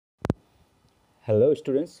Hello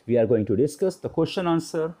students, we are going to discuss the question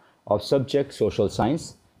answer of subject Social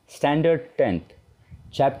Science, Standard 10th,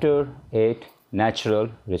 Chapter 8, Natural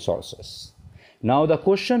Resources. Now the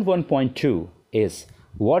question 1.2 is,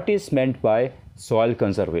 what is meant by soil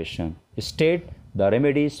conservation? State the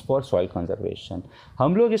remedies for soil conservation.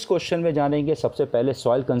 हम लोग इस question में जानेंगे सबसे पहले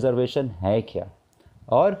soil conservation है क्या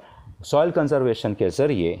और soil conservation के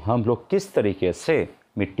ज़रिए हम लोग किस तरीके से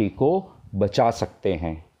मिट्टी को बचा सकते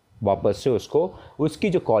हैं, वापस से उसको उसकी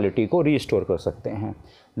जो क्वालिटी को रीस्टोर कर सकते हैं.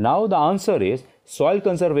 Now the answer is soil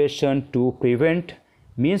conservation to prevent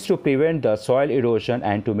means to prevent the soil erosion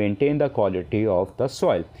and to maintain the quality of the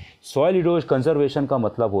soil. Soil Eros conservation का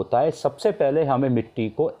मतलब होता है सबसे पहले हमें मिट्टी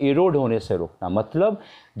को इरोड होने से रोकना. मतलब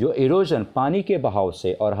जो इरोजन पानी के बहाव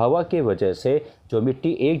से और हवा के वजह से जो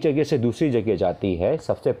मिट्टी एक जगह से दूसरी जगह जाती है,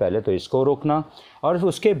 सबसे पहले तो इसको रोकना. और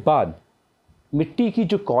उसके बाद मिट्टी की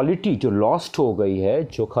जो क्वालिटी जो लॉस्ट हो गई है,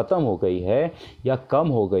 जो ख़त्म हो गई है या कम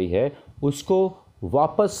हो गई है, उसको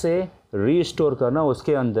वापस से रीस्टोर करना,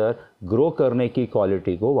 उसके अंदर ग्रो करने की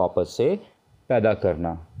क्वालिटी को वापस से पैदा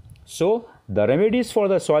करना. So the remedies for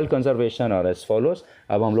the soil conservation are as follows.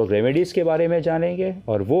 अब हम लोग रेमेडीज़ के बारे में जानेंगे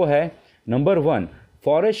और वो है number 1,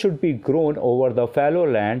 forest should be grown over the fallow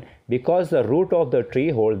land because the root of the tree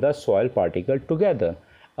hold the soil particle together.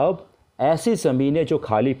 अब ऐसी ज़मीनें जो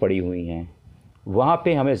खाली पड़ी हुई हैं वहाँ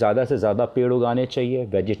पे हमें ज़्यादा से ज़्यादा पेड़ उगाने चाहिए,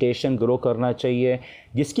 वेजिटेशन ग्रो करना चाहिए,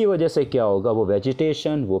 जिसकी वजह से क्या होगा, वो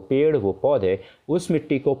वेजिटेशन, वो पेड़, वो पौधे उस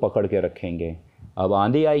मिट्टी को पकड़ के रखेंगे. अब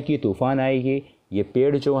आंधी आएगी, तूफान आएगी, ये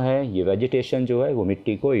पेड़ जो है, ये वेजिटेशन जो है, वो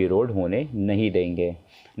मिट्टी को इरोड होने नहीं देंगे.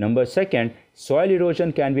 Number 2, soil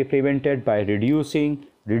erosion can be prevented by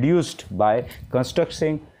reduced by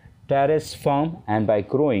constructing terrace farm and bye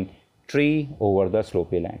growing tree over the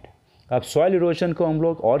sloppy land. अब सॉइल इरोजन को हम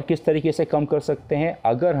लोग और किस तरीके से कम कर सकते हैं,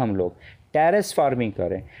 अगर हम लोग टेरेस फार्मिंग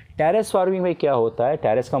करें. टेरेस फार्मिंग में क्या होता है,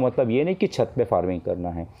 टेरेस का मतलब ये नहीं कि छत पे फार्मिंग करना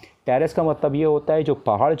है. टेरेस का मतलब ये होता है जो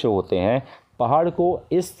पहाड़ जो होते हैं, पहाड़ को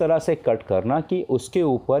इस तरह से कट करना कि उसके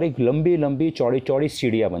ऊपर एक लंबी लंबी चौड़ी चौड़ी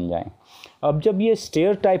सीढ़ियाँ बन जाएं. अब जब ये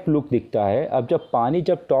स्टेयर टाइप लुक दिखता है, अब जब पानी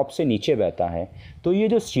जब टॉप से नीचे बहता है तो ये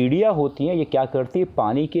जो सीढ़ियाँ होती हैं ये क्या करती है,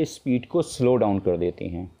 पानी के स्पीड को स्लो डाउन कर देती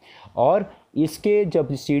हैं. और इसके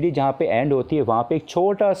जब सीढ़ी जहाँ पे एंड होती है वहाँ पे एक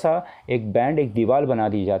छोटा सा एक बैंड, एक दीवार बना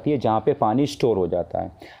दी जाती है जहाँ पे पानी स्टोर हो जाता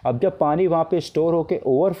है. अब जब पानी वहाँ पे स्टोर होके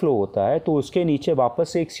ओवरफ्लो होता है तो उसके नीचे वापस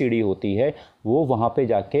से एक सीढ़ी होती है, वो वहाँ पे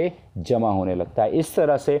जाके जमा होने लगता है. इस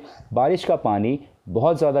तरह से बारिश का पानी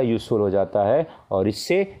बहुत ज़्यादा यूज़फुल हो जाता है और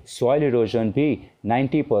इससे सॉइल इरोजन भी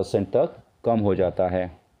 90% तक कम हो जाता है.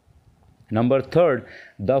 Number 3,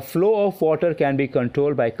 the flow of water can be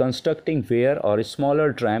controlled by constructing weir or a smaller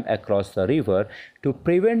dam across the river to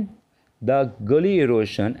prevent the gully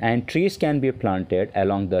erosion, and trees can be planted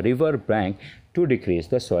along the river bank to decrease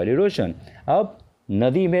the soil erosion. अब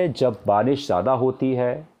नदी में जब बारिश ज़्यादा होती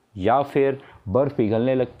है या फिर बर्फ़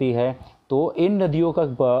पिघलने लगती है तो इन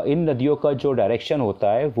नदियों का जो डायरेक्शन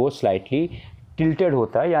होता है वो स्लाइटली टिल्टेड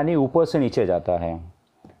होता है, यानी ऊपर से नीचे जाता है,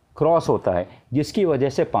 क्रॉस होता है, जिसकी वजह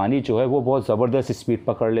से पानी जो है वो बहुत ज़बरदस्त स्पीड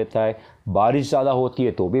पकड़ लेता है. बारिश ज़्यादा होती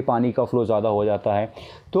है तो भी पानी का फ्लो ज़्यादा हो जाता है.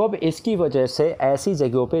 तो अब इसकी वजह से ऐसी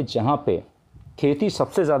जगहों पे जहाँ पे खेती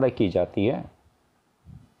सबसे ज़्यादा की जाती है,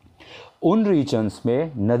 उन रीजन्स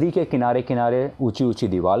में नदी के किनारे किनारे ऊंची ऊंची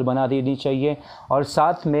दीवार बना देनी चाहिए और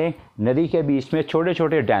साथ में नदी के बीच में छोटे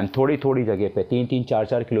छोटे डैम, थोड़ी थोड़ी जगह पे 3-3,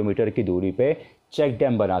 4-4 किलोमीटर की दूरी पे चेक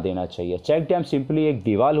डैम बना देना चाहिए. चेक डैम सिंपली एक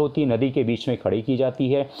दीवार होती है, नदी के बीच में खड़ी की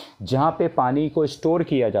जाती है, जहाँ पे पानी को स्टोर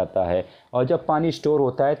किया जाता है. और जब पानी स्टोर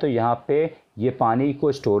होता है तो यहाँ पे ये पानी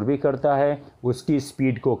को स्टोर भी करता है, उसकी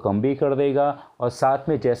स्पीड को कम भी कर देगा और साथ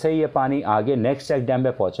में जैसे ही ये पानी आगे नेक्स्ट चेक डैम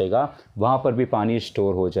में पहुँचेगा वहाँ पर भी पानी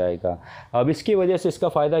स्टोर हो जाएगा. अब इसकी वजह से इसका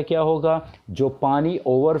फ़ायदा क्या होगा, जो पानी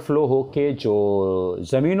ओवरफ्लो होके जो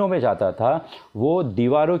ज़मीनों में जाता था वो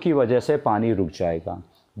दीवारों की वजह से पानी रुक जाएगा,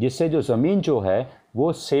 जिससे जो ज़मीन जो है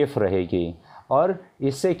वो सेफ़ रहेगी. और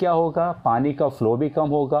इससे क्या होगा, पानी का फ़्लो भी कम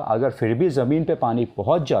होगा. अगर फिर भी ज़मीन पे पानी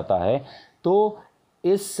पहुंच जाता है तो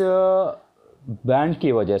इस बैंड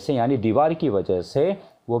की वजह से, यानी दीवार की वजह से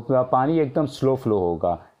वो पानी एकदम स्लो फ्लो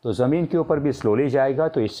होगा, तो ज़मीन के ऊपर भी स्लोली जाएगा,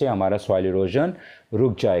 तो इससे हमारा सॉइल इरोजन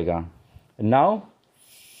रुक जाएगा. Now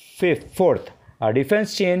 4th, a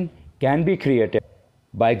defence chain can be created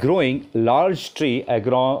by growing large tree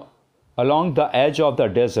along the edge of the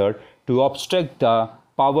desert to obstruct the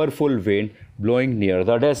powerful wind blowing near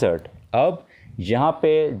the desert. अब यहाँ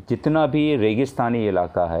पे जितना भी रेगिस्तानी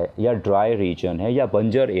इलाका है या ड्राई रीजन है या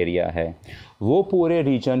बंजर एरिया है, वो पूरे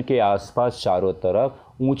रीजन के आसपास चारों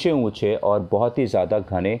तरफ ऊंचे ऊंचे और बहुत ही ज़्यादा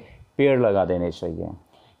घने पेड़ लगा देने चाहिए.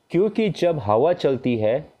 क्योंकि जब हवा चलती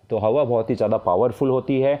है तो हवा बहुत ही ज़्यादा पावरफुल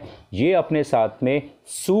होती है। ये अपने साथ में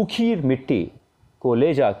सूखी मिट्टी को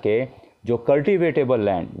ले जाके जो कल्टीवेटेबल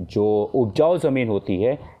लैंड, जो उपजाऊ ज़मीन होती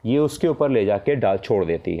है, ये उसके ऊपर ले जाके डाल छोड़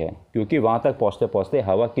देती है, क्योंकि वहाँ तक पहुँचते पहुँचते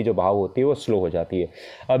हवा की जो बहाव होती है वो स्लो हो जाती है।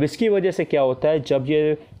 अब इसकी वजह से क्या होता है, जब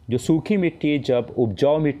ये जो सूखी मिट्टी जब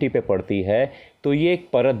उपजाऊ मिट्टी पे पड़ती है तो ये एक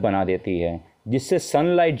परत बना देती है, जिससे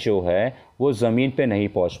सनलाइट जो है वो ज़मीन पे नहीं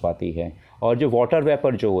पहुंच पाती है, और जो वाटर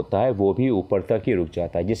वेपर जो होता है वो भी ऊपर तक ही रुक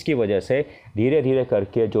जाता है, जिसकी वजह से धीरे धीरे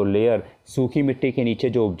करके जो लेयर सूखी मिट्टी के नीचे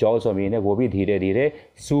जो उपजाऊ ज़मीन है वो भी धीरे धीरे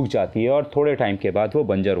सूख जाती है और थोड़े टाइम के बाद वो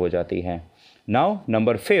बंजर हो जाती है। Now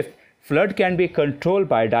number 5, flood can be control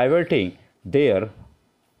by diverting there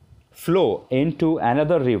flow into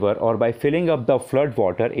another river or by filling up the flood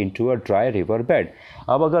water into a dry river bed।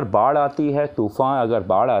 अब अगर बाढ़ आती है, तूफ़ान अगर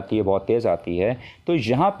बाढ़ आती है, बहुत तेज़ आती है, तो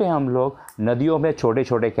यहाँ पे हम लोग नदियों में छोटे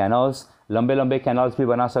छोटे कैनाल्स, लंबे लंबे कैनाल्स भी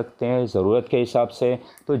बना सकते हैं ज़रूरत के हिसाब से।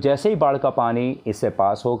 तो जैसे ही बाढ़ का पानी इससे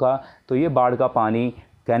पास होगा तो ये बाढ़ का पानी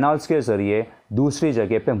कैनाल्स के ज़रिए दूसरी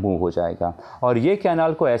जगह पे मूव हो जाएगा, और ये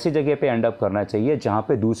कैनाल को ऐसी जगह पे एंड अप करना चाहिए जहाँ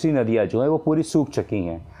पे दूसरी नदियाँ जो हैं वो पूरी सूख चुकी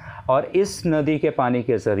हैं, और इस नदी के पानी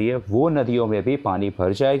के ज़रिए वो नदियों में भी पानी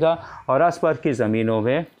भर जाएगा और आसपास की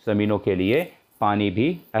ज़मीनों के लिए पानी भी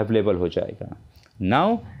अवेलेबल हो जाएगा।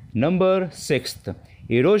 Now number 6,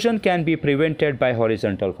 erosion can be prevented by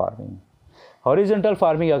horizontal farming. Horizontal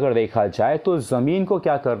farming अगर देखा जाए तो ज़मीन को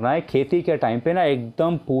क्या करना है, खेती के टाइम पे ना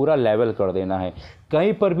एकदम पूरा लेवल कर देना है,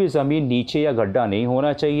 कहीं पर भी ज़मीन नीचे या गड्ढा नहीं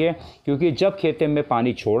होना चाहिए, क्योंकि जब खेते में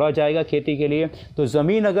पानी छोड़ा जाएगा खेती के लिए तो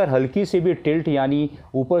ज़मीन अगर हल्की सी भी टिल्ट यानी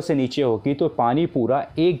ऊपर से नीचे होगी तो पानी पूरा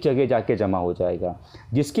एक जगह जाके जमा हो जाएगा,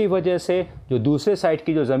 जिसकी वजह से जो दूसरे साइड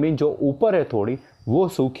की जो ज़मीन जो ऊपर है थोड़ी वो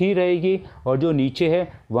सूखी रहेगी, और जो नीचे है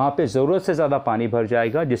वहाँ पे ज़रूरत से ज़्यादा पानी भर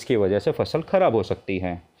जाएगा, जिसकी वजह से फसल ख़राब हो सकती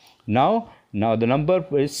है। Now the number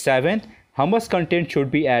is 7th, humus content should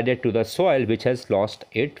be added to the soil which has lost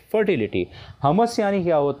its fertility। humus यानी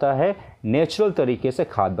क्या होता है, नेचुरल तरीके से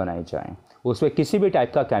खाद बनाई जाए, उसमें किसी भी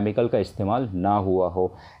टाइप का केमिकल का इस्तेमाल ना हुआ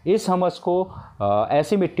हो। इस हमस को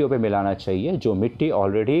ऐसी मिट्टियों पे मिलाना चाहिए जो मिट्टी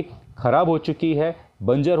ऑलरेडी ख़राब हो चुकी है,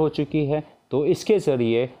 बंजर हो चुकी है, तो इसके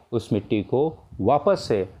ज़रिए उस मिट्टी को वापस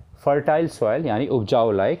से फर्टाइल सॉइल यानी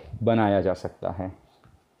उपजाऊ लायक बनाया जा सकता है।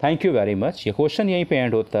 Thank you very much. ये क्वेश्चन यहीं पे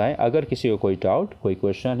एंड होता है। अगर किसी को कोई डाउट, कोई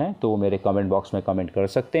क्वेश्चन है तो वो मेरे कमेंट बॉक्स में कमेंट कर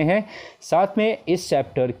सकते हैं। साथ में इस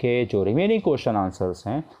चैप्टर के जो रिमेनिंग क्वेश्चन आंसर्स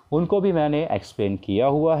हैं उनको भी मैंने एक्सप्लेन किया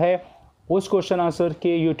हुआ है। उस क्वेश्चन आंसर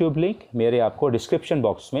के यूट्यूब लिंक मेरे आपको डिस्क्रिप्शन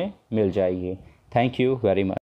बॉक्स में मिल जाएगी। Thank you very much.